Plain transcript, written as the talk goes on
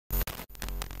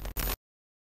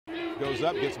goes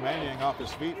up, gets Manning off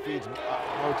his feet, feeds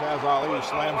Motaz Ali, who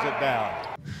slams it down.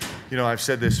 You know, I've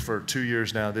said this for 2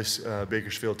 years now. This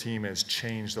Bakersfield team has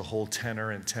changed the whole tenor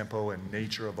and tempo and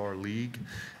nature of our league.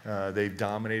 They've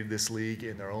dominated this league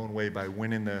in their own way by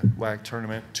winning the WAC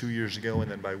tournament 2 years ago,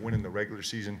 and then by winning the regular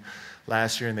season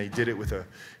last year. And they did it with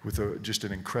just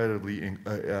an incredibly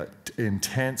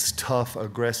intense, tough,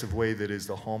 aggressive way that is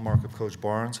the hallmark of Coach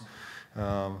Barnes.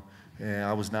 And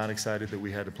I was not excited that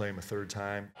we had to play him a third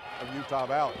time. Of Utah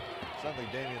Valley. Suddenly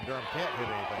Damian Durham can't hit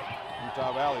anything.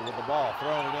 Utah Valley with the ball,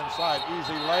 throwing it inside.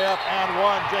 Easy layup and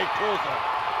one. Jake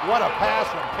Toolson. What a pass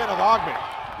from Kenneth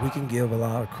Ogby. We can give a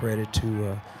lot of credit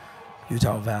to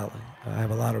Utah Valley. I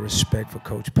have a lot of respect for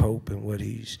Coach Pope and what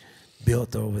he's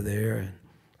built over there. And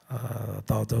I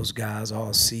thought those guys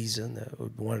all season were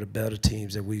one of the better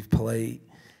teams that we've played.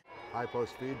 High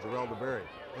post feed, Jarrell DeBerry.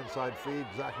 Inside feed,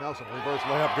 Zach Nelson, reverse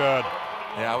layup, good.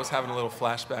 Yeah, I was having a little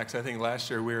flashbacks. I think last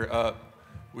year we were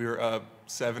up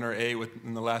 7 or 8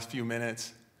 in the last few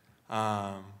minutes,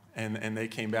 and they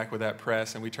came back with that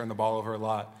press, and we turned the ball over a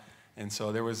lot. And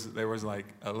so there was like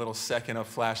a little second of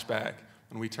flashback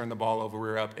when we turned the ball over. We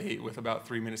were up 8 with about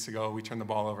 3 minutes to go. We turned the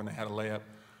ball over, and they had a layup.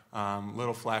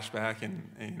 Little flashback, and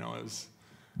you know, it was.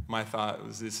 My thought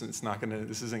was this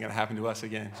isn't gonna happen to us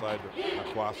again. Side to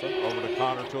Aquasa, over to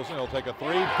Conner Toolson. He'll take a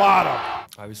three, bottom.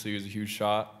 Obviously, it was a huge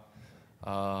shot.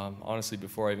 Honestly,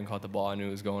 before I even caught the ball, I knew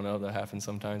it was going up. That happens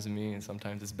sometimes to me, and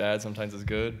sometimes it's bad, sometimes it's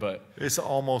good, but it's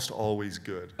almost always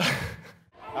good.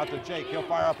 Out to Jake, he'll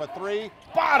fire up a three,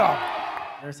 bottom.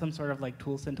 There's some sort of like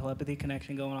Toolson telepathy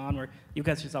connection going on where you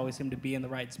guys just always seem to be in the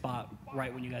right spot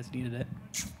right when you guys needed it.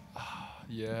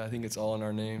 Yeah, I think it's all in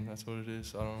our name. That's what it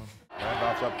is. I don't know.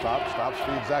 Randolph's up top, stops,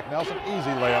 feed Zach Nelson. Easy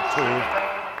layup, two.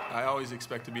 I always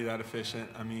expect to be that efficient.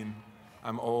 I mean,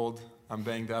 I'm old, I'm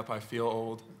banged up, I feel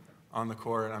old on the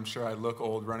court. I'm sure I look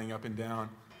old running up and down.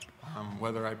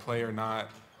 Whether I play or not,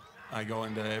 I go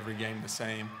into every game the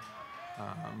same,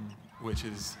 which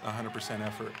is 100%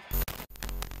 effort.